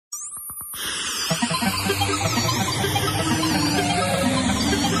Hey,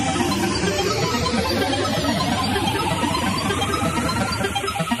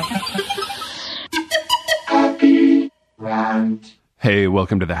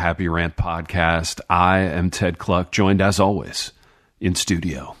 welcome to the Happy Rant Podcast. I am Ted Kluck, joined as always in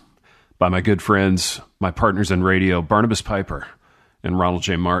studio by my good friends, my partners in radio, Barnabas Piper and Ronald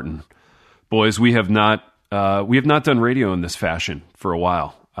J. Martin. Boys, we have not done radio in this fashion for a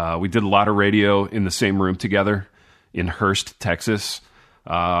while. We did a lot of radio in the same room together in Hurst, Texas.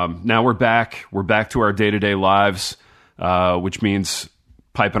 Now we're back. We're back to our day-to-day lives, which means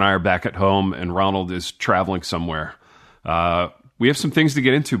Pipe and I are back at home and Ronald is traveling somewhere. We have some things to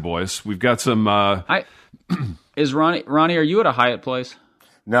get into, boys. We've got some... Is Ronnie, are you at a Hyatt place?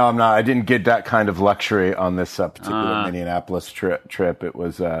 No, I'm not. I didn't get that kind of luxury on this particular Minneapolis trip. It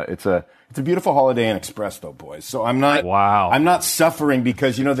was it's a beautiful Holiday Inn Express though, boys. So I'm not I'm not suffering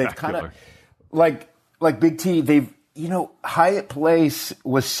because they've kind of like Big T, they've Hyatt Place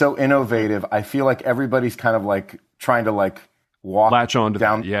was so innovative. I feel like everybody's kind of like trying to like latch on to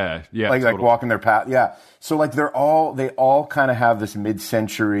down, yeah, like walking their path, yeah. So like they all kind of have this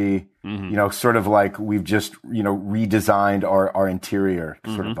mid-century, sort of like we've just redesigned our interior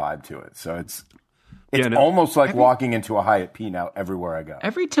sort of vibe to it. So it's almost like walking into a Hyatt P now everywhere I go.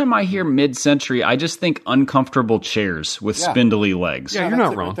 Every time I hear mid-century, I just think uncomfortable chairs with spindly legs. Yeah, you're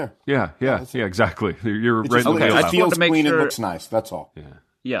not wrong. Right yeah, exactly. You're right. It feels clean and looks nice. That's all.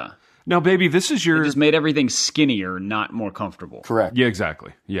 Yeah. Now, baby, this is your... It just made everything skinnier, not more comfortable. Correct. Yeah,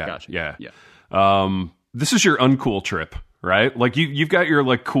 exactly. Yeah, gotcha. Yeah. This is your uncool trip, right? Like, you've got your,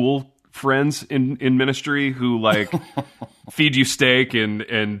 like, cool friends in ministry who, like, feed you steak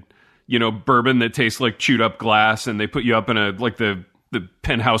and bourbon that tastes like chewed up glass, and they put you up in the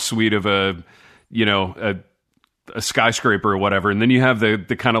penthouse suite of a skyscraper or whatever, and then you have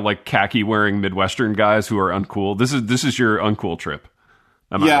the kind of, like, khaki-wearing Midwestern guys who are uncool. This is your uncool trip.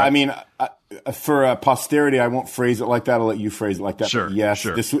 I mean, for posterity, I won't phrase it like that. I'll let you phrase it like that. Sure. But yes,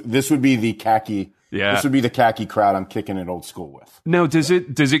 sure. This would be the khaki. Yeah. This would be the khaki crowd I'm kicking it old school with. Now, does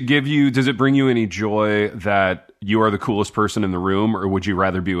it bring you any joy that you are the coolest person in the room, or would you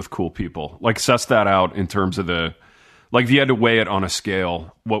rather be with cool people? Like, suss that out in terms of if you had to weigh it on a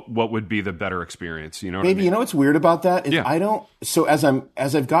scale, what would be the better experience? You know what I mean? You know what's weird about that? Is I don't. So as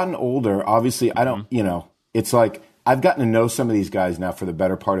I've gotten older, obviously I don't. It's like, I've gotten to know some of these guys now for the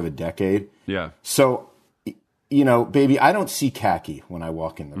better part of a decade. Yeah. So, baby, I don't see khaki when I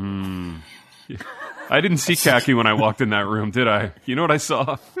walk in the room. I didn't see khaki when I walked in that room, did I? You know what I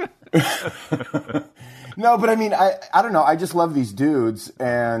saw? No, but I mean, I don't know. I just love these dudes,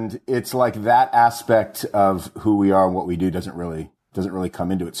 and it's like that aspect of who we are and what we do doesn't really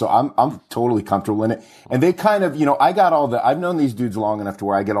come into it. So I'm totally comfortable in it. And they kind of, I've known these dudes long enough to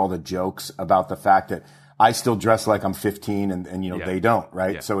where I get all the jokes about the fact that I still dress like I'm 15 and they don't,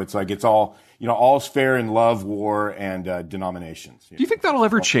 right? Yeah. So it's like, it's all, all's fair in love, war, and denominations. Do you think that'll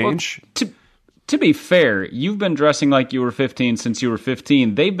ever change? To be fair, you've been dressing like you were 15 since you were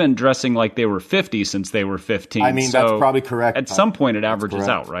 15. They've been dressing like they were 50 since they were 15. I mean, so that's probably correct. At some point it averages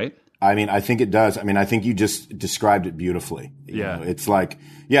out, right? I mean, I think it does. I mean, I think you just described it beautifully. You know, it's like,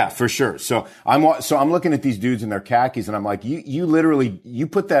 yeah, for sure. So I'm looking at these dudes in their khakis, and I'm like, you literally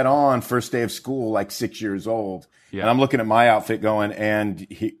put that on first day of school, like 6 years old. Yeah. And I'm looking at my outfit going, and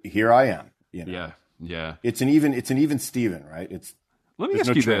here I am. Yeah. It's an even Steven, right? Let me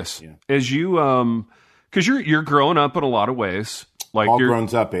ask you this: as you, because you're growing up in a lot of ways. Like all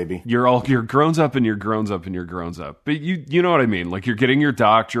grown up, baby. You're grown up and you're grown up and you're grown up. But you know what I mean? Like, you're getting your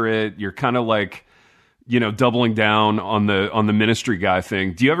doctorate. You're kind of like, doubling down on the ministry guy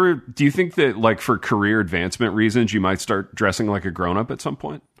thing. Do you think that, like, for career advancement reasons, you might start dressing like a grown up at some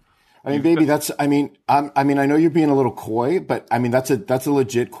point? I mean, baby, I know you're being a little coy, but I mean, that's a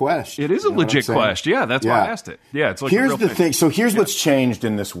legit question. It is a legit question. Yeah, that's why I asked it. Yeah, it's like, here's the thing. So here's what's changed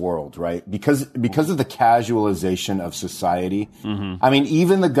in this world, right? Because of the casualization of society. Mm-hmm. I mean,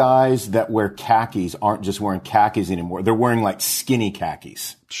 even the guys that wear khakis aren't just wearing khakis anymore. They're wearing like skinny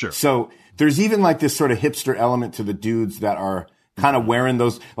khakis. Sure. So there's even like this sort of hipster element to the dudes that are kind of wearing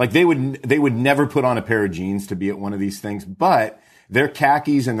those. Like, they would never put on a pair of jeans to be at one of these things, but their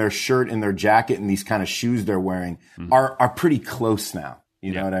khakis and their shirt and their jacket and these kind of shoes they're wearing are pretty close now.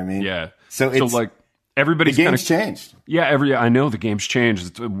 You know what I mean? Yeah. So like, everybody's the game's changed. Yeah, I know the game's changed.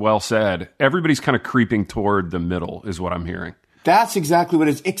 It's well said. Everybody's kind of creeping toward the middle, is what I'm hearing. That's exactly what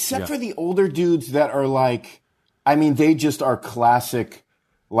it is. Except for the older dudes that are like, I mean, they just are classic,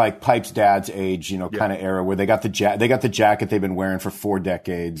 like Pipe's dad's age, kind of era where they got the jacket they've been wearing for 4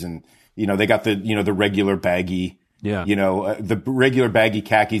 decades, and they got the the regular baggy Yeah. You know, the regular baggy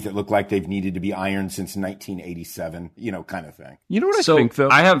khakis that look like they've needed to be ironed since 1987, you know, kind of thing. You know what I think, though?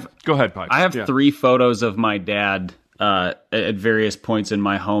 Go ahead, Pipe. I have 3 photos of my dad at various points in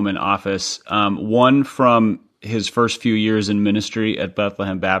my home and office. One from his first few years in ministry at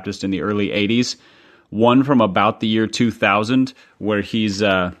Bethlehem Baptist in the early 80s. One from about the year 2000, where he's...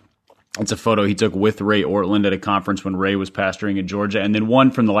 it's a photo he took with Ray Ortland at a conference when Ray was pastoring in Georgia. And then one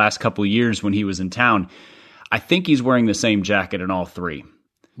from the last couple of years when he was in town. I think he's wearing the same jacket in all 3.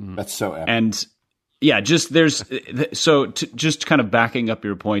 That's so epic. And yeah, just just kind of backing up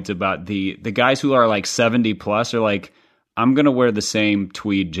your point about the guys who are like 70 plus are like, I'm going to wear the same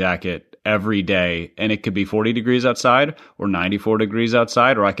tweed jacket every day. And it could be 40 degrees outside or 94 degrees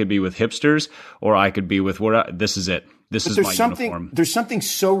outside, or I could be with hipsters, or I could be with this is it. This is my uniform. There's something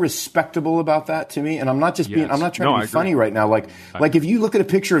so respectable about that to me, and I'm not just being. I'm not trying to be funny right now. Like if you look at a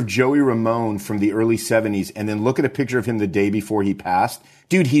picture of Joey Ramone from the early '70s, and then look at a picture of him the day before he passed,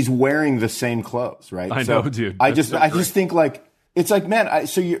 dude, he's wearing the same clothes, right? I know, dude. I just think like it's like, man.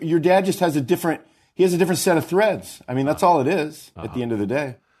 So your dad just has a different set of threads. I mean, that's all it is at the end of the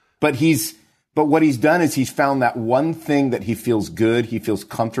day. But what he's done is he's found that one thing that he feels good, he feels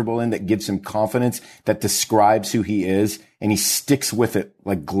comfortable in, that gives him confidence, that describes who he is, and he sticks with it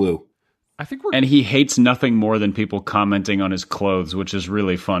like glue. And he hates nothing more than people commenting on his clothes, which is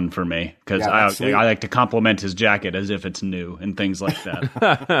really fun for me, because I like to compliment his jacket as if it's new and things like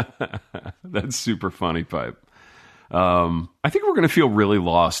that. That's super funny, Pipe. I think we're going to feel really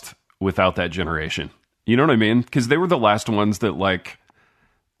lost without that generation. You know what I mean? Because they were the last ones that like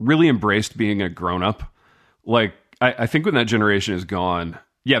really embraced being a grown-up. Like, I think when that generation is gone,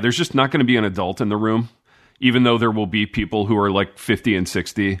 yeah, there's just not going to be an adult in the room, even though there will be people who are like 50 and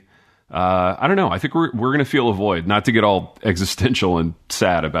 60. I don't know. I think we're going to feel a void, not to get all existential and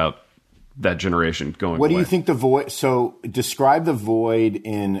sad about that generation going What away. do you think the void, so describe the void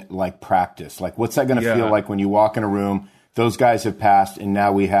in like practice. Like, what's that going to feel like when you walk in a room, those guys have passed, and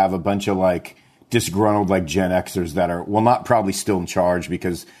now we have a bunch of like disgruntled like Gen Xers that are, well, not probably still in charge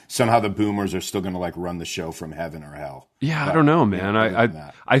because somehow the boomers are still going to like run the show from heaven or hell. Yeah, I don't know, man.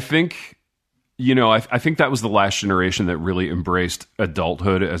 I think, you know, I think that was the last generation that really embraced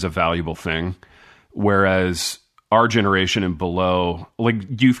adulthood as a valuable thing. Whereas our generation and below,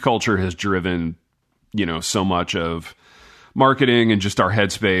 like youth culture has driven, you know, so much of marketing and just our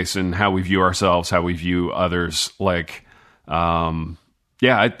headspace and how we view ourselves, how we view others. Like,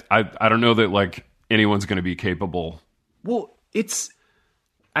 yeah, I don't know that like anyone's going to be capable. Well,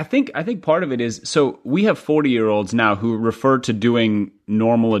 I think part of it is, so we have 40-year-olds now who refer to doing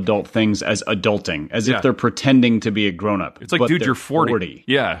normal adult things as adulting, as if they're pretending to be a grown-up. It's like, dude, you're 40.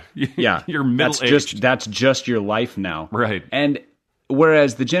 Yeah. Yeah. You're middle-aged. That's just your life now. Right. And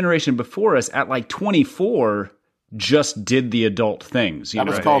whereas the generation before us at like 24 just did the adult things. That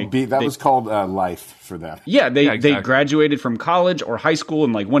was called life for them. Yeah, they graduated from college or high school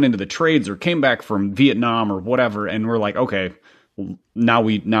and like went into the trades or came back from Vietnam or whatever, and we're like, okay, now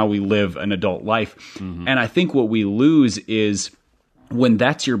we live an adult life. Mm-hmm. And I think what we lose is when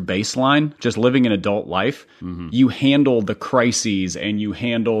that's your baseline, just living an adult life, you handle the crises and you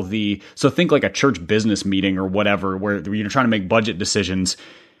handle so think like a church business meeting or whatever, where you're trying to make budget decisions.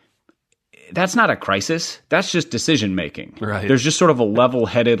 That's not a crisis. That's just decision making. Right. There's just sort of a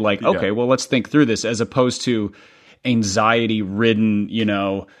level-headed, like, okay, well, let's think through this, as opposed to anxiety-ridden, you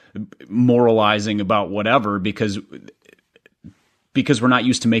know, moralizing about whatever, because we're not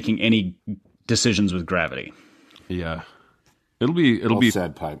used to making any decisions with gravity. Yeah, it'll be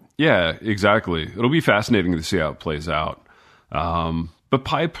sad, Pipe. Yeah, exactly. It'll be fascinating to see how it plays out. But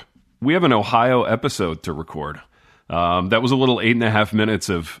Pipe, we have an Ohio episode to record. That was a little 8.5 minutes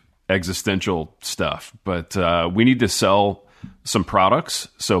of existential stuff, but we need to sell some products.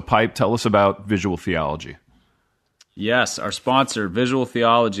 So Pipe, tell us about Visual Theology. Yes, our sponsor, Visual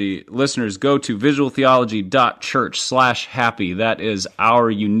Theology. Listeners, go to visualtheology.church/happy. That is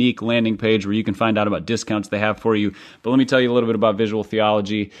our unique landing page where you can find out about discounts they have for you. But let me tell you a little bit about Visual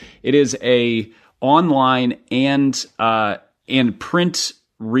Theology. It is a online and print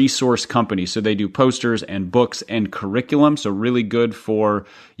resource company. So they do posters and books and curriculum. So really good for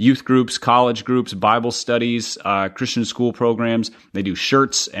youth groups, college groups, Bible studies, Christian school programs. They do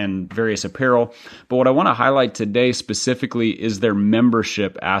shirts and various apparel. But what I want to highlight today specifically is their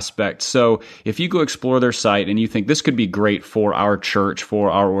membership aspect. So if you go explore their site and you think this could be great for our church,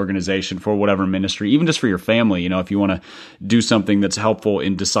 for our organization, for whatever ministry, even just for your family, you know, if you want to do something that's helpful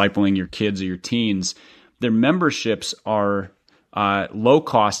in discipling your kids or your teens, their memberships are low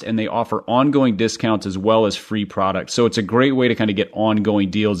cost, and they offer ongoing discounts as well as free products. So it's a great way to kind of get ongoing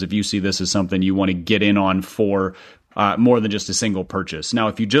deals if you see this as something you want to get in on for more than just a single purchase. Now,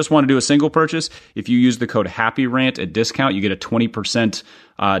 if you just want to do a single purchase, if you use the code HappyRant at discount, you get a 20%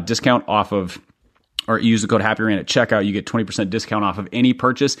 discount off of, or use the code HappyRant at checkout, you get 20% discount off of any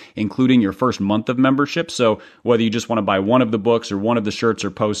purchase, including your first month of membership. So whether you just want to buy one of the books or one of the shirts or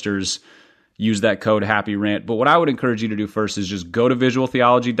posters, use that code HappyRant. But what I would encourage you to do first is just go to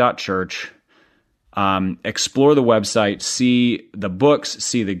visualtheology.church, explore the website, see the books,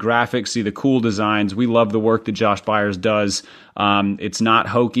 see the graphics, see the cool designs. We love the work that Josh Byers does. It's not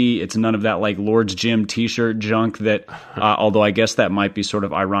hokey. It's none of that like Lord's Gym t-shirt junk that, although I guess that might be sort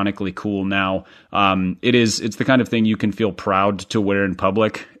of ironically cool now. It's the kind of thing you can feel proud to wear in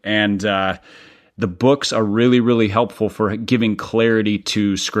public. And, the books are really, really helpful for giving clarity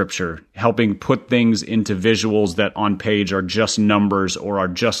to Scripture, helping put things into visuals that on page are just numbers or are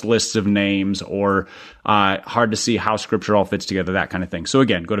just lists of names or hard to see how Scripture all fits together, that kind of thing. So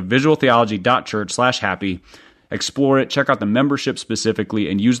again, go to visualtheology.church/happy, explore it, check out the membership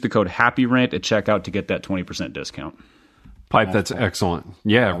specifically, and use the code HappyRant at checkout to get that 20% discount. Pipe, that's excellent.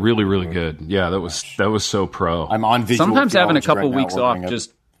 Yeah, really, really good. Yeah, that was so pro. I'm on Visual Sometimes having a couple right weeks off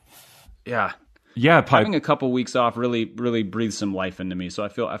Yeah, Pipe. having a couple weeks off really breathes some life into me. So I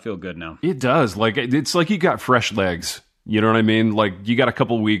feel good now. It does. Like it's like you got fresh legs. You know what I mean? Like you got a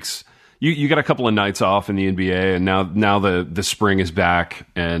couple weeks. You got a couple of nights off in the NBA, and now the spring is back,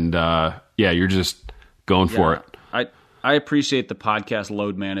 and you're just going for it. I appreciate the podcast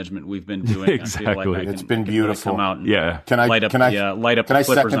load management we've been doing. Exactly. I feel like It's been beautiful. Really come out and light up can the I Clippers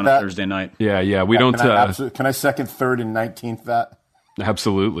second on that? a Thursday night. Yeah. We don't. Can I second, third, and 19th that?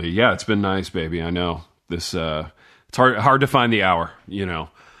 Absolutely. Yeah, it's been nice, baby. I know this. It's hard to find the hour, you know.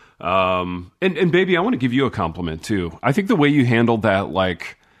 And baby, I want to give you a compliment too. I think the way you handled that,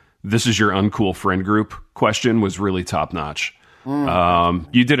 like, this is your uncool friend group question was really top notch.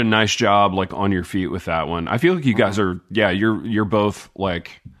 You did a nice job, like, on your feet with that one. I feel like you guys are, you're both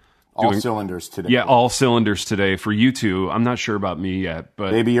like all cylinders today. Yeah, all cylinders today for you two. I'm not sure about me yet,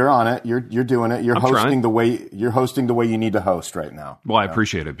 but baby, you're on it. You're doing it. You're hosting the way you need to host right now. Well, I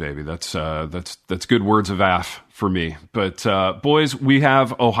appreciate it, baby. That's good words of aff for me. But boys, we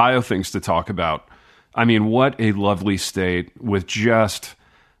have Ohio things to talk about. I mean, what a lovely state with just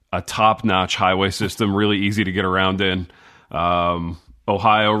a top-notch highway system, really easy to get around in.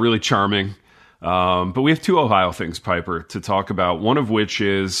 Ohio, really charming. But we have two Ohio things, Piper, to talk about. One of which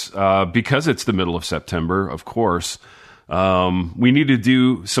is, because it's the middle of September, of course, we need to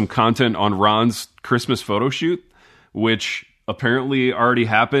do some content on Ron's Christmas photo shoot, which apparently already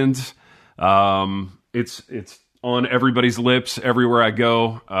happened. It's on everybody's lips everywhere I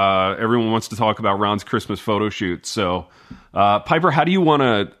go. Everyone wants to talk about Ron's Christmas photo shoot. So, Piper, how do you want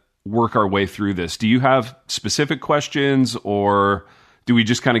to work our way through this? Do you have specific questions, or do we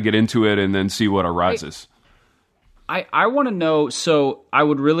just kind of get into it and then see what arises? I want to know. So I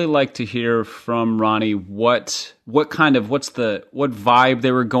would really like to hear from Ronnie what vibe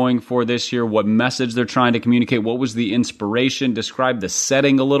they were going for this year, what message they're trying to communicate, what was the inspiration, describe the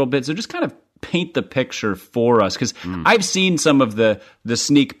setting a little bit. So just kind of paint the picture for us, because I've seen some of the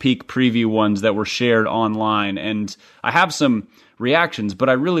sneak peek preview ones that were shared online, and I have some reactions, but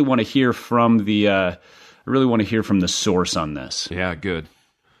I really want to hear from the source on this. Yeah, good.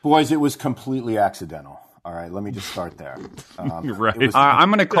 Boys, it was completely accidental. All right, let me just start there. Right. I'm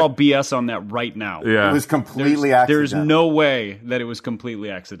going to call BS on that right now. Yeah. It was completely accidental. There's no way that it was completely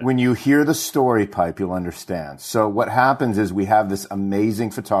accidental. When you hear the story, Pipe, you'll understand. So what happens is we have this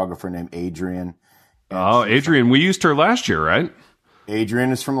amazing photographer named Adrian. Oh, Adrian. We used her last year, right?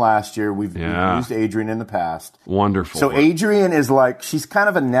 Adrian is from last year. We've used Adrian in the past. Wonderful. So Adrian is like, she's kind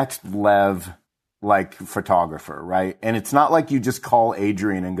of a next level like photographer, right? And it's not like you just call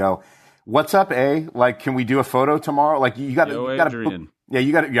Adrian and go, "What's up, A? Like, can we do a photo tomorrow?" Like, you got to,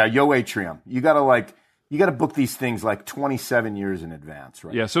 yo Atrium. You got to book these things like 27 years in advance,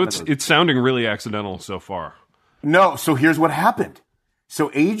 right? Yeah. So it's sounding really accidental so far. No. So here's what happened.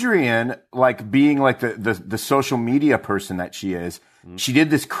 So Adrian, like being like the social media person that she is, she did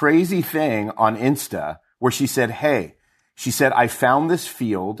this crazy thing on Insta where she said, I found this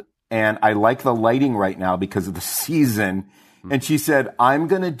field and I like the lighting right now because of the season. And she said, I'm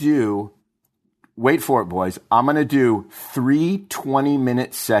going to do, wait for it, boys. I'm going to do 3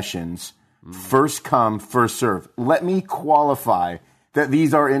 20-minute sessions, first come, first serve. Let me qualify that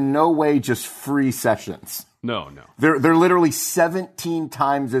these are in no way just free sessions. No. They're literally 17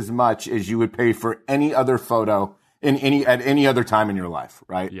 times as much as you would pay for any other photo at any other time in your life,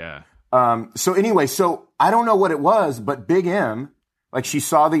 right? Yeah. So anyway, I don't know what it was, but Big M, like she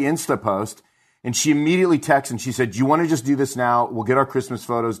saw the Insta post And she immediately texted and she said, do you want to just do this now? We'll get our Christmas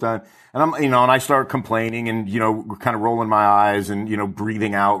photos done. And and I start complaining and, kind of rolling my eyes and,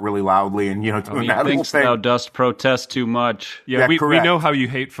 breathing out really loudly and, doing that whole thing. Thou dost protest too much. Yeah, we know how you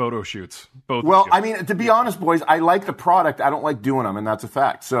hate photo shoots. Both. Well, I mean, to be honest, boys, I like the product. I don't like doing them, and that's a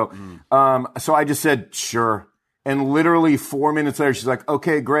fact. So, so I just said, sure. And literally 4 minutes later, she's like,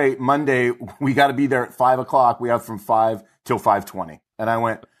 okay, great. Monday, we got to be there at 5:00. We have from 5 till 5:20. And I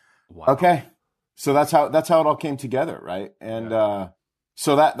went, wow. Okay. So that's how it all came together, right? And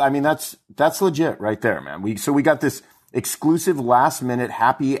so that's legit right there, man. We got this exclusive last minute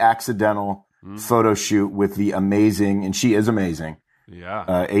happy accidental photo shoot with the amazing, and she is amazing,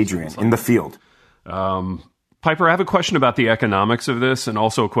 Adrienne in the field. Piper, I have a question about the economics of this, and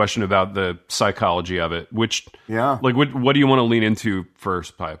also a question about the psychology of it. What do you want to lean into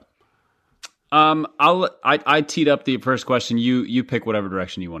first, Pipe? I teed up the first question. You pick whatever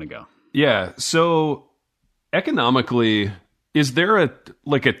direction you want to go. Yeah. So economically, is there a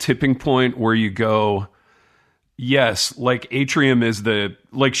tipping point where you go, yes, like Atrium is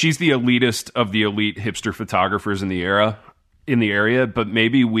she's the elitist of the elite hipster photographers in the area, but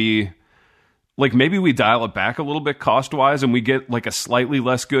maybe we dial it back a little bit cost-wise and we get like a slightly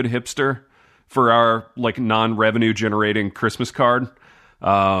less good hipster for our like non-revenue generating Christmas card.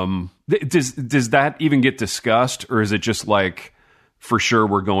 Does that even get discussed, or is it just like, for sure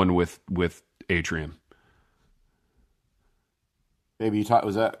we're going with Atrium? Baby,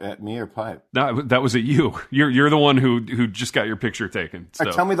 was that at me or Pipe? No, that was at you. You're the one who just got your picture taken.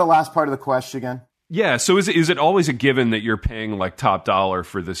 So. Tell me the last part of the question again. Yeah. So is it always a given that you're paying like top dollar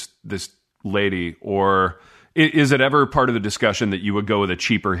for this lady, or is it ever part of the discussion that you would go with a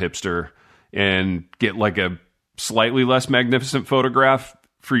cheaper hipster and get like a slightly less magnificent photograph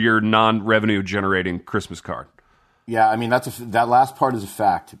for your non-revenue generating Christmas card? Yeah, I mean that last part is a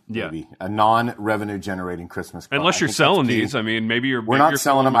fact. Maybe a non-revenue generating Christmas card. Unless you're selling these, I mean, we're not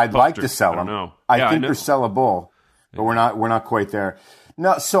selling them. I'd like to sell them. I think they're sellable, but we're not quite there.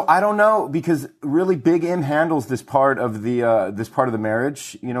 No, so I don't know, because really Big M handles this part of the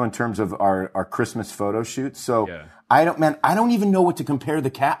marriage, in terms of our Christmas photo shoots. So I don't even know what to compare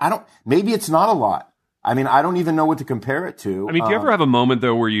maybe it's not a lot. I mean, I don't even know what to compare it to. I mean, do you ever have a moment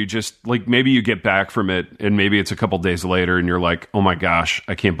though where you just like, maybe you get back from it and maybe it's a couple days later and you're like, oh my gosh,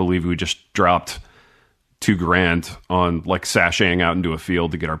 I can't believe we just dropped $2,000 on like sashaying out into a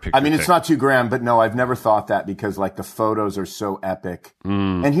field to get our picture. I mean, it's not $2,000, but no, I've never thought that, because like the photos are so epic.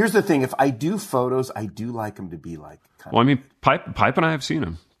 And here's the thing: if I do photos, I do like them to be like. I mean, Pipe and I have seen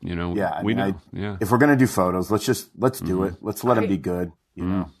them. We know. If we're gonna do photos, let's do it. Let's let them be good.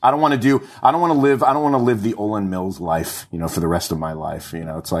 I don't want to live the Olin Mills life, for the rest of my life.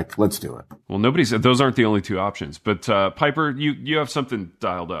 It's like, let's do it. Well, those aren't the only two options, but Piper, you have something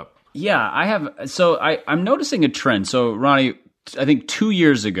dialed up. Yeah, I have. So I'm noticing a trend. So Ronnie, I think 2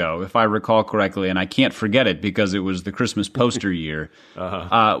 years ago, if I recall correctly, and I can't forget it because it was the Christmas poster year.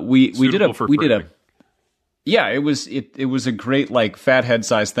 We did a. Yeah, it was a great like fat head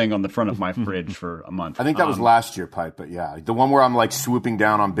size thing on the front of my fridge for a month. I think that was last year, Pipe, but yeah, the one where I'm like swooping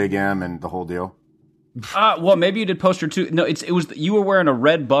down on Big M and the whole deal. Well, maybe you did poster 2. No, it was you were wearing a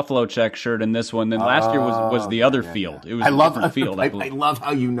red buffalo check shirt in this one. Then last year was the other field. It was a different field. I love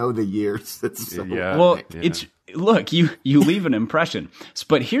how you know the years. It's look, you leave an impression.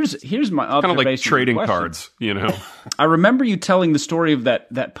 But here's my observation. Kind of like trading cards, I remember you telling the story of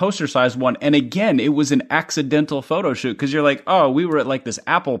that poster sized one, and again, it was an accidental photo shoot because you're like, oh, we were at like this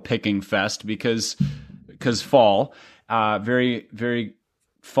apple picking fest because fall, very very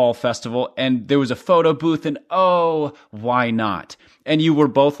fall festival, and there was a photo booth, and oh, why not? And you were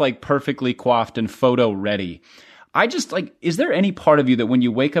both like perfectly coiffed and photo ready. I just like, is there any part of you that when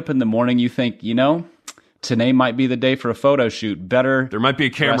you wake up in the morning you think, today might be the day for a photo shoot. There might be a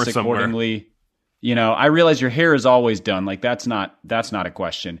camera somewhere. I realize your hair is always done. Like that's not a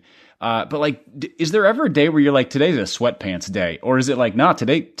question. But like, is there ever a day where you're like, today's a sweatpants day, or is it like, nah,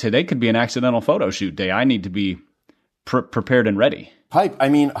 today could be an accidental photo shoot day. I need to be prepared and ready. Pipe. I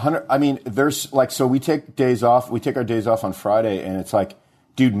mean, there's like, so we take days off. We take our days off on Friday, and it's like,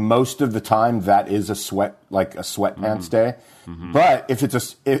 dude, most of the time that is a sweatpants day. Mm-hmm. But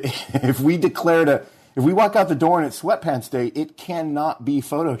if we declare if we walk out the door and it's sweatpants day, it cannot be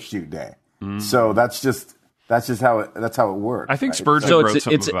photo shoot day. Mm. So that's just how it works. I think Spurgeon wrote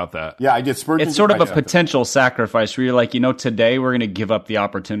something about that. Yeah, I did. Spurgeon. It's sort of a potential sacrifice where you're like, today we're going to give up the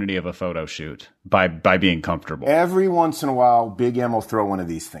opportunity of a photo shoot by being comfortable. Every once in a while, Big M will throw one of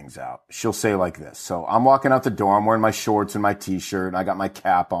these things out. She'll say like this. So I'm walking out the door, I'm wearing my shorts and my t-shirt, and I got my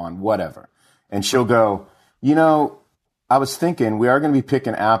cap on, whatever. And she'll go, I was thinking we are going to be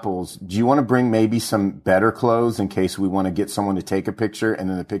picking apples. Do you want to bring maybe some better clothes in case we want to get someone to take a picture and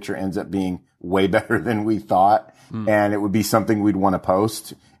then the picture ends up being way better than we thought and it would be something we'd want to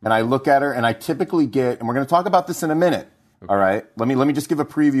post? And I look at her and I typically get, and we're going to talk about this in a minute. Okay. All right. Let me just give a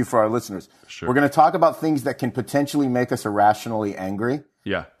preview for our listeners. Sure. We're going to talk about things that can potentially make us irrationally angry.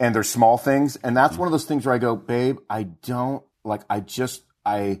 Yeah. And they're small things. And that's one of those things where I go, babe, I don't like,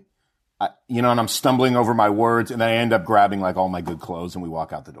 you know, and I'm stumbling over my words and then I end up grabbing like all my good clothes and we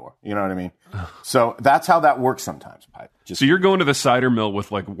walk out the door. You know what I mean? So that's how that works sometimes, Pipe. So you're going to the cider mill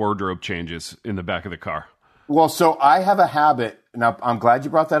with like wardrobe changes in the back of the car. Well, so I have a habit. Now, I'm glad you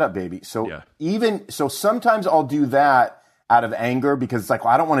brought that up, baby. So sometimes I'll do that out of anger because it's like,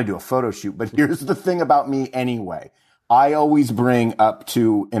 well, I don't want to do a photo shoot. But here's the thing about me anyway. I always bring up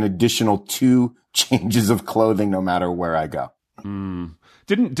to an additional 2 changes of clothing no matter where I go.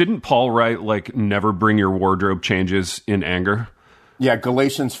 Didn't Paul write like never bring your wardrobe changes in anger? Yeah,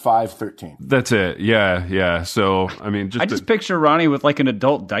 Galatians 5:13. That's it. Yeah. So I mean, I just picture Ronnie with like an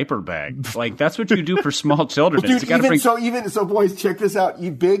adult diaper bag. Like that's what you do for small children. Dude, so boys, check this out.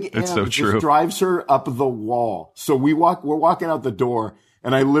 You big M so just drives her up the wall. So we're walking out the door.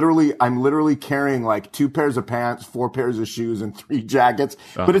 And I'm literally carrying like 2 pairs of pants, 4 pairs of shoes, and 3 jackets.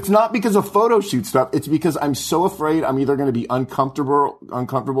 But it's not because of photo shoot stuff. It's because I'm so afraid I'm either going to be uncomfortable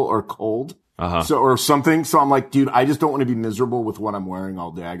or cold. Or something. So I'm like, dude, I just don't want to be miserable with what I'm wearing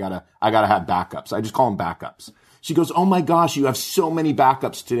all day. I gotta have backups. I just call them backups. She goes, oh my gosh, you have so many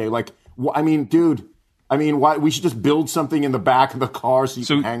backups today. Like, I mean, dude. Why we should just build something in the back of the car so you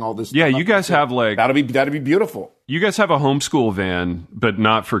can hang all this. Yeah, you guys have like that'd be beautiful. You guys have a homeschool van, but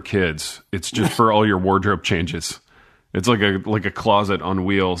not for kids. It's just for all your wardrobe changes. It's like a closet on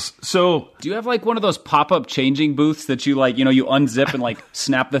wheels. So, do you have like one of those pop-up changing booths that you like, you know, you unzip and like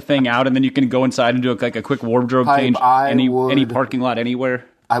snap the thing out, and then you can go inside and do like a quick wardrobe change? Any parking lot anywhere.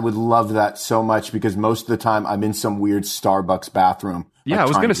 I would love that so much because most of the time I'm in some weird Starbucks bathroom. Yeah, I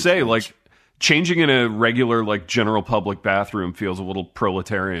was gonna say like. Changing in a regular, like, general public bathroom feels a little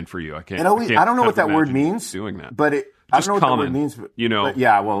proletarian for you. I don't know what that word means. Doing that, but I don't know what that word means. You know,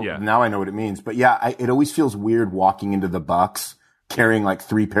 now I know what it means. But yeah, it always feels weird walking into the Bucks carrying like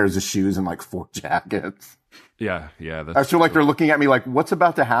 3 pairs of shoes and like 4 jackets. Yeah. I feel like they're looking at me like, what's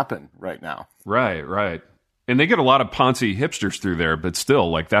about to happen right now? Right. And they get a lot of Ponzi hipsters through there, but still,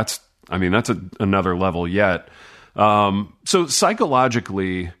 like that's another level yet. So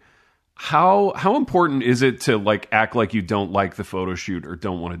psychologically. How important is it to like act like you don't like the photo shoot or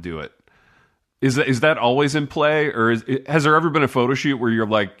don't want to do it? Is that always in play, or has there ever been a photo shoot where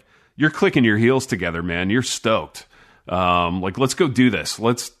you're clicking your heels together, man? You're stoked. Like let's go do this.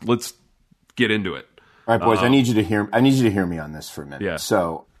 Let's get into it. All right, boys. I need you to hear me on this for a minute. Yeah.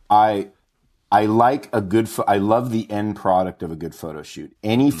 So I like I love the end product of a good photo shoot.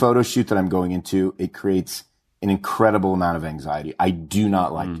 Any photo shoot that I'm going into, it creates an incredible amount of anxiety. I do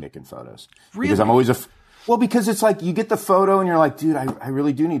not like taking photos. Really? Because I'm always because it's like you get the photo and you're like, dude, I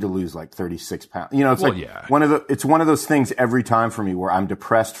really do need to lose like 36 pounds. You know, it's it's one of those things every time for me where I'm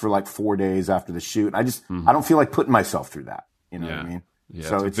depressed for like 4 days after the shoot. I don't feel like putting myself through that. You know what I mean? Yeah,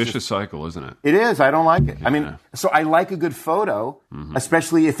 so it's a vicious cycle, isn't it? It is. I don't like it. I mean, so I like a good photo,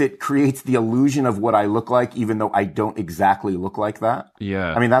 especially if it creates the illusion of what I look like, even though I don't exactly look like that.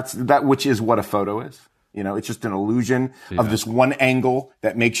 Yeah. I mean, which is what a photo is. You know, it's just an illusion of this one angle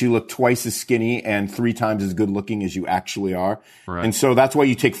that makes you look twice as skinny and 3 times as good looking as you actually are. Right. And so that's why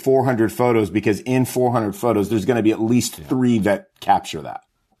you take 400 photos, because in 400 photos, there's going to be at least 3 that capture that.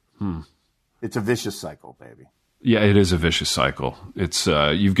 It's a vicious cycle, baby. Yeah, it is a vicious cycle. It's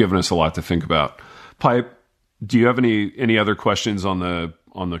you've given us a lot to think about. Pipe, do you have any other questions on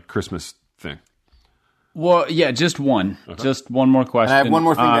the Christmas thing? Well, yeah, just one. Okay. Just one more question. And I have one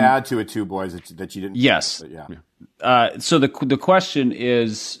more thing to add to it too, boys, that you didn't. Yes. Yeah. So the question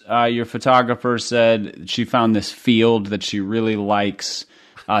is, your photographer said she found this field that she really likes.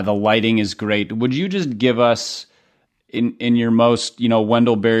 The lighting is great. Would you just give us, in your most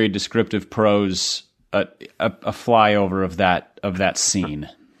Wendell Berry descriptive prose, a flyover of that scene?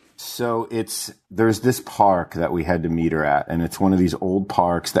 So there's this park that we had to meet her at, and it's one of these old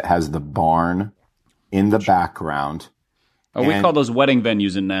parks that has the barn in the background. Oh, we call those wedding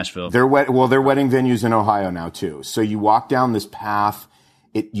venues in Nashville. They're wedding venues in Ohio now too. So you walk down this path,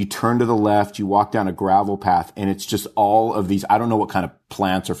 you turn to the left, you walk down a gravel path, and it's just all of these, I don't know what kind of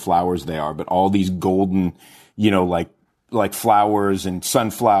plants or flowers they are, but all these golden, like flowers and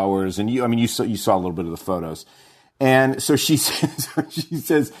sunflowers. And you saw a little bit of the photos. And so she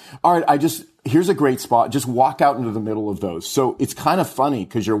says, all right, here's a great spot. Just walk out into the middle of those. So it's kind of funny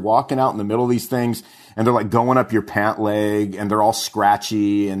because you're walking out in the middle of these things and they're like going up your pant leg and they're all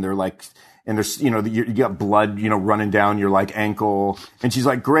scratchy and they're like, and there's, you got blood, running down your like ankle. And she's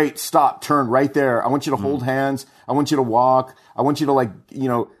like, great, stop, turn right there. I want you to hold hands. I want you to walk. I want you to like,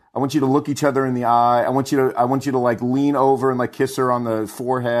 I want you to look each other in the eye. I want you to like lean over and like kiss her on the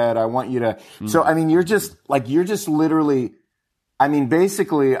forehead. I want you to, so, I mean, you're just literally, I mean,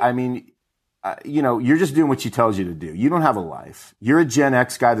 basically, you're just doing what she tells you to do. You don't have a life. You're a Gen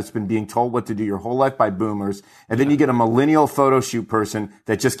X guy that's been being told what to do your whole life by boomers. And then you get a millennial photo shoot person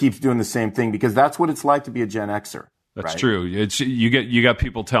that just keeps doing the same thing because that's what it's like to be a Gen Xer. That's right? true. You got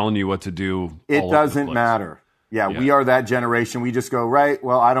people telling you what to do. It doesn't matter. Yeah, we are that generation. We just go, right,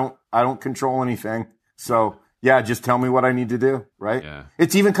 well, I don't control anything. So yeah, just tell me what I need to do, right? Yeah.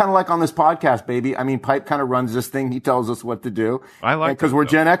 It's even kind of like on this podcast, baby. I mean, Pipe kind of runs this thing. He tells us what to do. I like because we're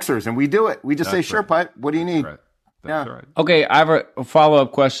Gen Xers and we do it. We just say, sure, Pipe, what do you need? Right. That's right. Okay, I have a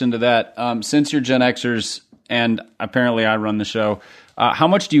follow-up question to that. Since you're Gen Xers and apparently I run the show, how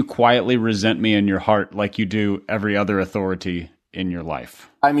much do you quietly resent me in your heart like you do every other authority in your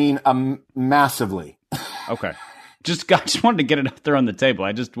life? I mean, massively. Okay. Just wanted to get it out there on the table.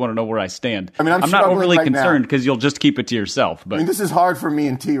 I just want to know where I stand. I mean, I'm not overly concerned because you'll just keep it to yourself. But I mean, this is hard for me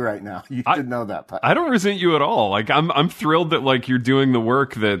and T right now. You should know that. Pat. I don't resent you at all. Like I'm thrilled that like you're doing the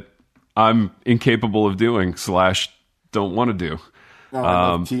work that I'm incapable of doing / don't want to do. No,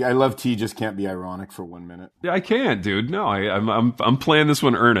 I love T. Just can't be ironic for 1 minute. Yeah, I can't, dude. No, I'm playing this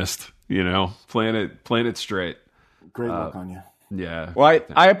one earnest. Playing it straight. Great luck on you. Yeah. Well,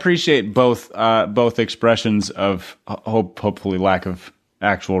 I appreciate both expressions of hopefully lack of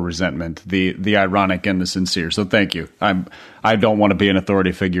actual resentment, the ironic and the sincere. So thank you. I don't want to be an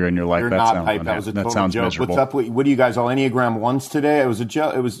authority figure in your life. You're that not, sounds Pipe. That was a total sounds joke. miserable. What's up? What are you guys all Enneagram 1s today? It was a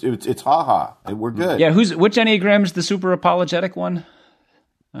joke. It's haha. We're good. Yeah. Which Enneagram is the super apologetic one?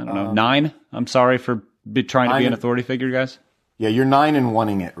 I don't know. 9. I'm sorry for trying to be an authority figure, guys. Yeah, you're 9 and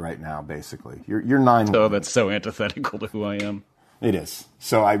wanting it right now. Basically, you're 9. So that's so antithetical to who I am. It is.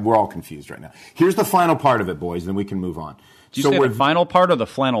 So we're all confused right now. Here's the final part of it, boys, then we can move on. Did you say the final part or the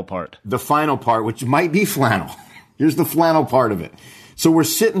flannel part? The final part, which might be flannel. Here's the flannel part of it. So we're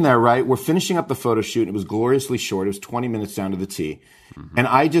sitting there, right? We're finishing up the photo shoot. It was gloriously short. It was 20 minutes down to the T. Mm-hmm. And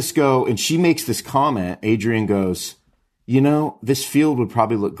I just go, and she makes this comment. Adrian goes, this field would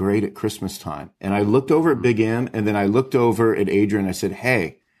probably look great at Christmas time. And I looked over at Big M, and then I looked over at Adrian. I said,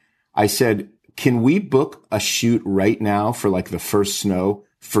 hey, can we book a shoot right now for like the first snow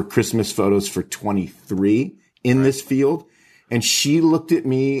for Christmas photos for 23 in this field? And she looked at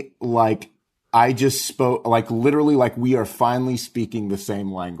me like I just spoke, like literally like we are finally speaking the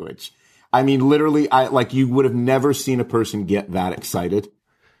same language. I mean, literally, you would have never seen a person get that excited.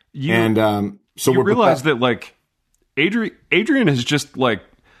 So you realize that like Adrian has just like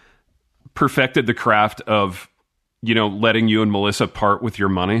perfected the craft of, letting you and Melissa part with your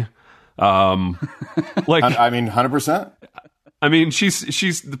money. Like, I mean, 100%. I mean,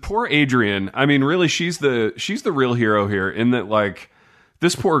 she's the poor Adrian. I mean, really, she's the real hero here in that, like,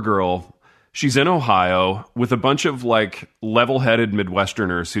 this poor girl, she's in Ohio with a bunch of like level-headed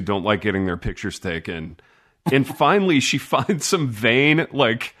Midwesterners who don't like getting their pictures taken. And finally she finds some vain,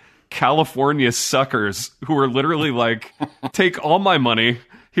 like, California suckers who are literally like, take all my money.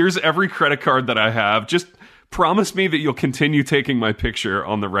 Here's every credit card that I have. Just promise me that you'll continue taking my picture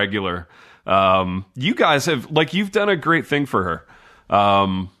on the regular. You guys have, like, you've done a great thing for her.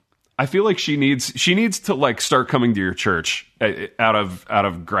 I feel like she needs to like start coming to your church out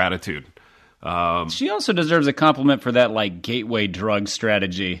of gratitude. She also deserves a compliment for that like gateway drug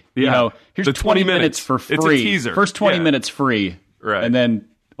strategy. Yeah. Here's the 20 minutes for free. It's a teaser. First 20 minutes free. Right. And then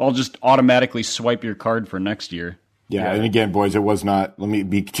I'll just automatically swipe your card for next year. Yeah, and again, boys, it was not.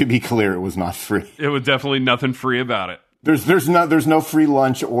 To be clear, it was not free. It was definitely nothing free about it. There's no free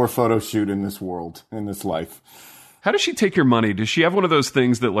lunch or photo shoot in this world, in this life. How does she take your money? Does she have one of those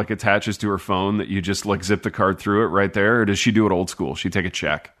things that like attaches to her phone that you just like zip the card through it right there, or does she do it old school? She take a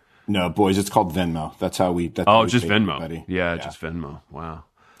check? No, boys, it's called Venmo. That's how we. Just Venmo. Everybody. Yeah, just Venmo. Wow.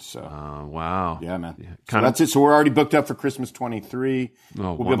 So wow. Yeah, man. Yeah. So that's it. So we're already booked up for Christmas 23.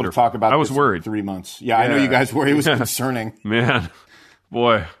 We'll be able to talk about. I was worried. In 3 months. Yeah, I know you guys were. It was concerning. Man,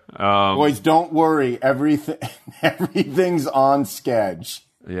 boy. Boys, don't worry. Everything's on sketch.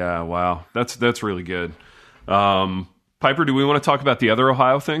 Yeah. Wow. That's really good. Piper, do we want to talk about the other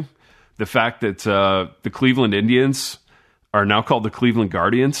Ohio thing? The fact that the Cleveland Indians are now called the Cleveland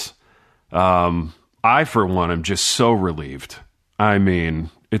Guardians. I, for one, am just so relieved. I mean,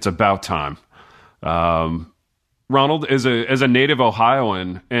 it's about time. Ronald, as a native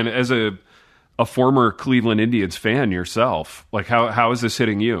Ohioan and as a a former Cleveland Indians fan yourself, like how is this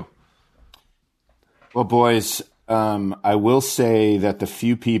hitting you? Well, boys, I will say that the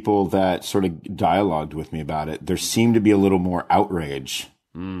few people that sort of dialogued with me about it, there seemed to be a little more outrage.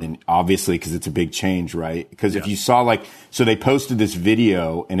 And obviously, because it's a big change, right? Because if you saw so they posted this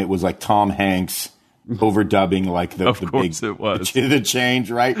video and it was like Tom Hanks overdubbing like the big it was. the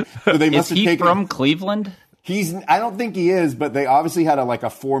change, right? So they must Is he from Cleveland? I don't think he is, but they obviously had a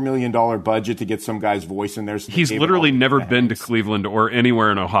 $4 million budget to get some guy's voice in there. So he's literally never been to Cleveland or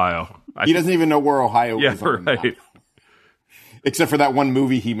anywhere in Ohio. He doesn't even know where Ohio is. Right. Except for that one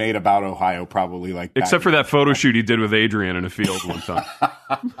movie he made about Ohio, probably Except for that photo shoot he did with Adrian in a field one time.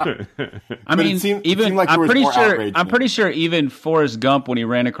 I'm pretty sure even Forrest Gump, when he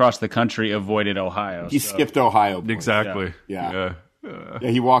ran across the country, avoided Ohio. He skipped Ohio. Exactly. Yeah.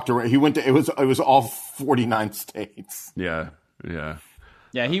 He walked around. He went to it was all 49 states. Yeah. Yeah,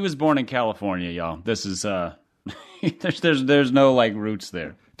 he was born in California, y'all. This is there's no roots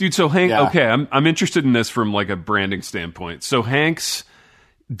there. Dude, so Hank, okay, I'm interested in this from a branding standpoint. So Hanks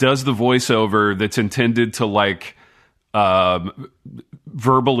does the voiceover that's intended to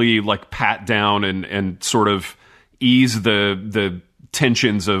verbally pat down and sort of ease the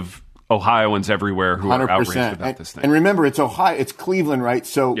tensions of Ohioans everywhere who 100%. Are outraged about this thing. And remember, it's Ohio, it's Cleveland, right?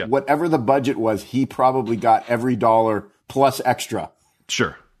 So whatever the budget was, he probably got every dollar plus extra.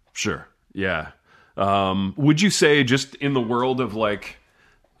 Sure. Yeah. Would you say, just in the world of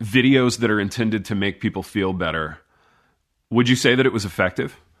videos that are intended to make people feel better, would you say that it was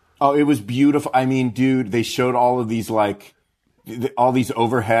effective? Oh, it was beautiful. I mean, dude, they showed all of these all these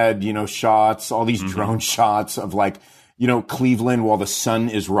overhead, shots, all these drone shots of Cleveland while the sun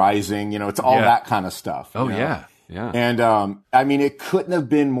is rising. It's all that kind of stuff. Oh yeah. And I mean, it couldn't have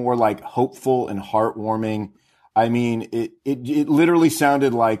been more hopeful and heartwarming. I mean, it literally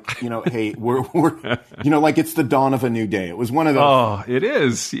sounded hey, we're it's the dawn of a new day. It was one of those. Oh, it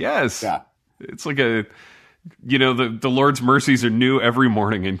is. Yes. Yeah. It's the Lord's mercies are new every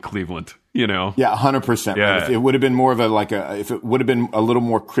morning in Cleveland, Yeah, 100%. Yeah. If it would have been more of if it would have been a little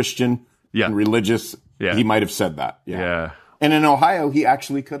more Christian and religious, he might have said that. Yeah. And in Ohio, he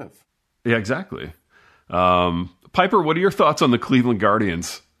actually could have. Yeah, exactly. Piper, what are your thoughts on the Cleveland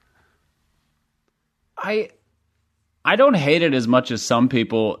Guardians? I don't hate it as much as some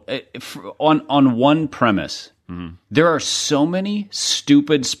people on one premise. Mm-hmm. There are so many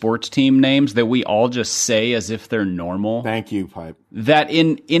stupid sports team names that we all just say as if they're normal. Thank you, Pipe. That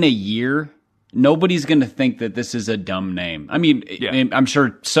in a year, nobody's going to think that this is a dumb name. I mean, I'm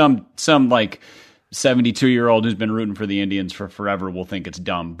sure some 72-year-old who's been rooting for the Indians for forever will think it's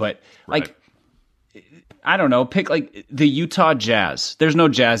dumb. But I don't know, pick the Utah Jazz. There's no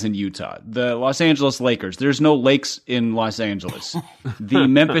Jazz in Utah. The Los Angeles Lakers. There's no lakes in Los Angeles. The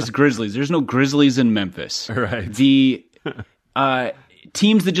Memphis Grizzlies. There's no Grizzlies in Memphis. Right. The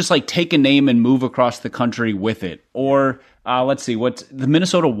teams that just take a name and move across the country with it. Or let's see, what's the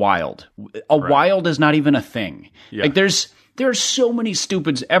Minnesota Wild? Wild is not even a thing. Yeah. There are so many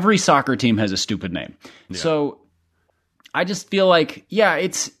stupids. Every soccer team has a stupid name. Yeah. So I just feel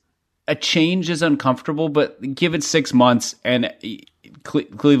it's a change is uncomfortable, but give it 6 months and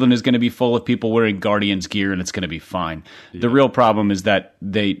Cleveland is going to be full of people wearing Guardians gear and it's going to be fine. Yeah. The real problem is that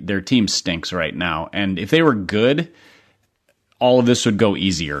their team stinks right now. And if they were good, all of this would go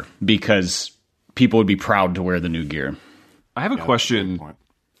easier because people would be proud to wear the new gear. I have a question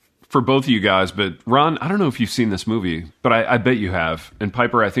for both of you guys, but Ron, I don't know if you've seen this movie, but I bet you have. And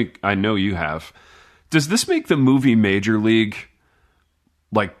Piper, I know you have. Does this make the movie Major League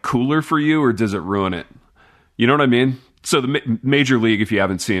cooler for you, or does it ruin it? You know what I mean? So the Major League, if you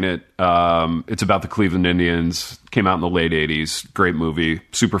haven't seen it, it's about the Cleveland Indians. Came out in the late 80s. Great movie.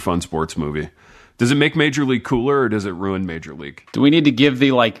 Super fun sports movie. Does it make Major League cooler, or does it ruin Major League? Do we need to give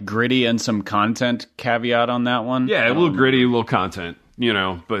the gritty and some content caveat on that one? Yeah, a little gritty, a little content,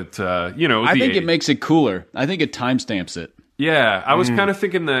 but I think it makes it cooler. I think it timestamps it. Yeah, I was kind of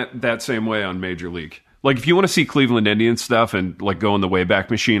thinking that same way on Major League. If you want to see Cleveland Indians stuff and go in the Wayback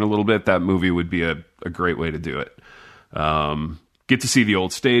Machine a little bit, that movie would be a great way to do it. Get to see the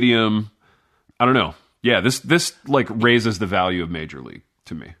old stadium. I don't know. Yeah, this raises the value of Major League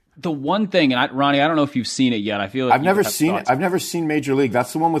to me. The one thing, and Ronnie, I don't know if you've seen it yet. I feel I've never seen it. I've never seen Major League.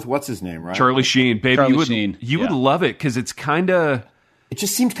 That's the one with what's his name, right? Charlie Sheen, baby. You would love it because it's kind of. It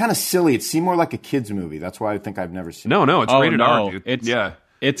just seemed kind of silly. It seemed more like a kids movie. That's why I think I've never seen it. No, it's rated R, dude.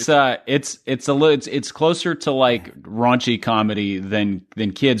 It's closer to like raunchy comedy than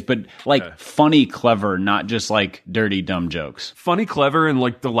Kids, but like funny, clever, not just like dirty, dumb jokes. Funny, clever, and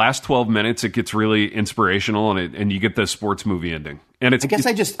like the last 12 minutes, it gets really inspirational, and you get the sports movie ending. And I guess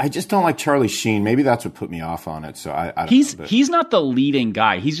I just don't like Charlie Sheen. Maybe that's what put me off on it. So I don't know, he's not the leading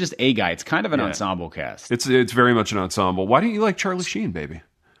guy. He's just a guy. It's kind of an ensemble cast. It's very much an ensemble. Why don't you like Charlie Sheen, baby?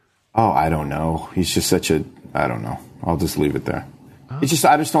 Oh, I don't know. He's just I don't know. I'll just leave it there. It's just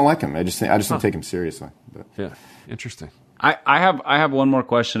I just don't like him. I just don't take him seriously. But. Yeah, interesting. I have one more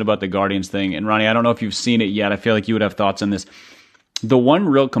question about the Guardians thing, and Ronnie, I don't know if you've seen it yet. I feel like you would have thoughts on this. The one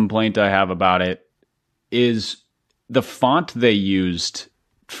real complaint I have about it is the font they used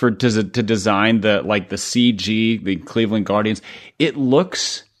to design the CG, the Cleveland Guardians. It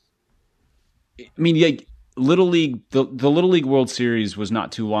looks. I mean, like Little League, the Little League World Series was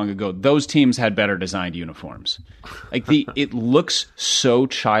not too long ago. Those teams had better designed uniforms. Like it looks so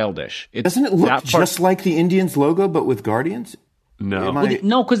childish. Doesn't it look just like the Indians logo, but with Guardians?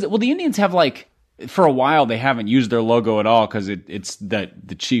 No, because the Indians have for a while they haven't used their logo at all because it's the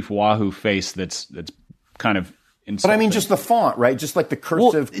Chief Wahoo face that's kind of. Insulting. But I mean, just the font, right? Just like the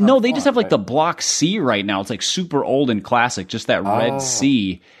cursive. Well, no, they just have the block C right now. It's like super old and classic, just that red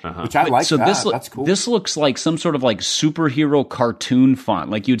C. Which I like. So that's cool. This looks like some sort of superhero cartoon font,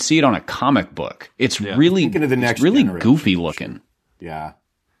 like you'd see it on a comic book. It's really, thinking of the next really goofy looking. Yeah,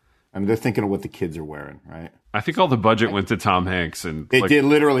 I mean, they're thinking of what the kids are wearing, right? I think all the budget went to Tom Hanks, and it did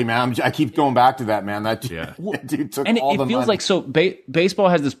literally, man. I keep going back to that, man. That dude took and all the money. And it feels like baseball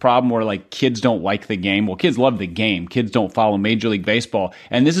has this problem where kids don't like the game. Well, kids love the game. Kids don't follow Major League Baseball,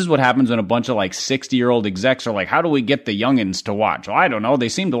 and this is what happens when a bunch of 60-year-old execs are like, "How do we get the youngins to watch?" Well, I don't know. They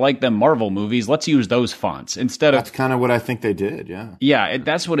seem to like them Marvel movies. Let's use those fonts instead of. That's kind of what I think they did. Yeah. Yeah,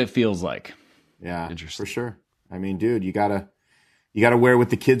 that's what it feels like. Yeah, for sure. I mean, dude, you gotta wear what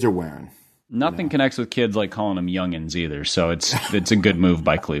the kids are wearing. Nothing connects with kids like calling them youngins either, so it's a good move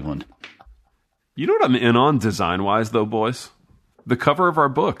by Cleveland. You know what I'm in on design-wise, though, boys? The cover of our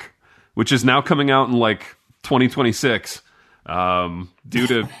book, which is now coming out in 2026 due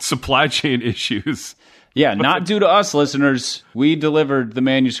to supply chain issues. Yeah, not due to us, listeners. We delivered the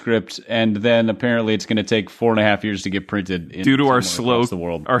manuscript, and then apparently it's going to take 4.5 years to get printed. Due to our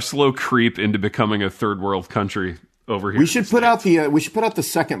slow creep into becoming a third world country. Over here, we should put out the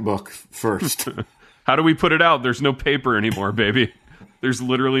second book first. How do we put it out? There's no paper anymore, baby. There's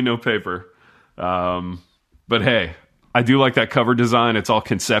literally no paper. But hey, I do like that cover design. It's all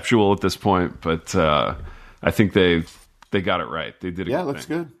conceptual at this point, but I think they got it right. They did. It looks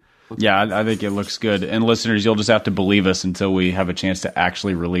good. I think it looks good. And listeners, you'll just have to believe us until we have a chance to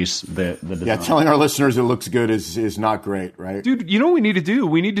actually release the design. Yeah, telling our listeners it looks good is not great, right? Dude, you know what we need to do?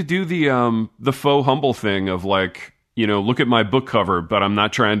 We need to do the faux humble thing of look at my book cover, but I'm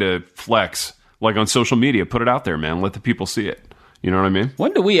not trying to flex. On social media, put it out there, man. Let the people see it. You know what I mean?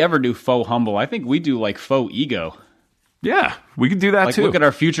 When do we ever do faux humble? I think we do faux ego. Yeah, we could do that too. Look at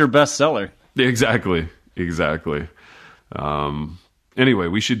our future bestseller. Exactly. Anyway,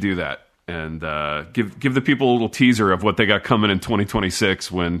 we should do that and give the people a little teaser of what they got coming in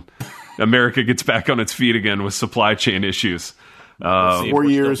 2026 when America gets back on its feet again with supply chain issues. 4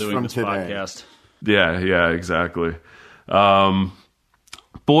 years from today. Podcast. Yeah, exactly.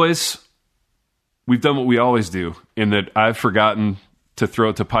 Boys, we've done what we always do in that I've forgotten to throw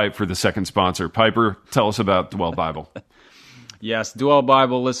it to Pipe for the second sponsor. Piper, tell us about Dwell Bible. Yes, Dwell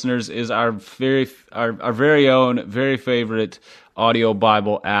Bible, listeners, is our very own, very favorite audio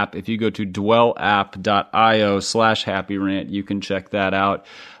Bible app. If you go to dwellapp.io/happyrant, you can check that out.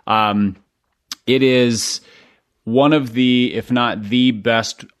 It is one of the, if not the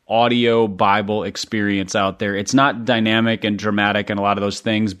best audio Bible experience out there. It's not dynamic and dramatic and a lot of those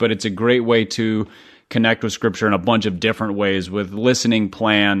things, but it's a great way to connect with Scripture in a bunch of different ways with listening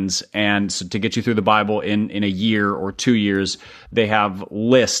plans. And so to get you through the Bible in a year or 2 years, they have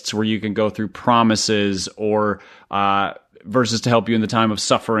lists where you can go through promises or verses to help you in the time of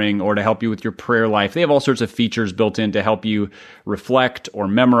suffering or to help you with your prayer life. They have all sorts of features built in to help you reflect or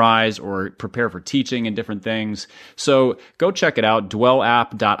memorize or prepare for teaching and different things. So go check it out,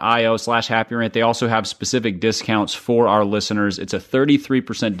 dwellapp.io/happyrant. They also have specific discounts for our listeners. It's a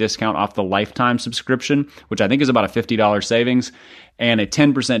 33% discount off the lifetime subscription, which I think is about a $50 savings, and a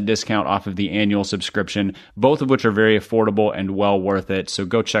 10% discount off of the annual subscription, both of which are very affordable and well worth it. So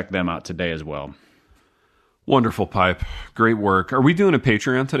go check them out today as well. Wonderful, Pipe. Great work. Are we doing a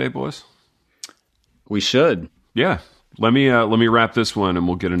Patreon today, boys? We should. Yeah. Let me wrap this one and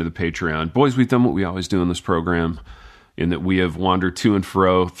we'll get into the Patreon. Boys, we've done what we always do in this program in that we have wandered to and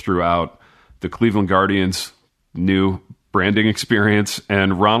fro throughout the Cleveland Guardians' new branding experience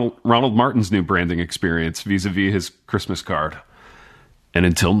and Ronald Martin's new branding experience vis-a-vis his Christmas card. And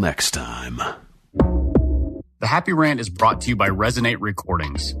until next time. The Happy Rant is brought to you by Resonate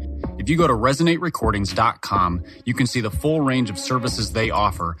Recordings. If you go to resonaterecordings.com, you can see the full range of services they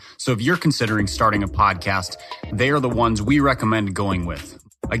offer. So if you're considering starting a podcast, they are the ones we recommend going with.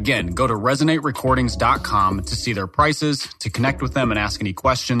 Again, go to resonaterecordings.com to see their prices, to connect with them and ask any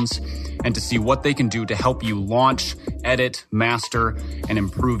questions, and to see what they can do to help you launch, edit, master, and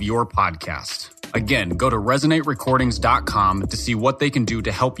improve your podcast. Again, go to resonaterecordings.com to see what they can do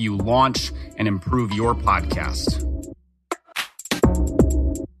to help you launch and improve your podcast.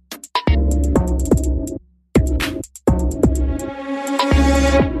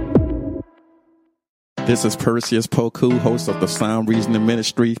 This is Perseus Poku, host of the Sound Reasoning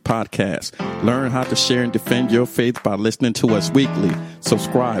Ministry podcast. Learn how to share and defend your faith by listening to us weekly.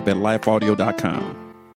 Subscribe at lifeaudio.com.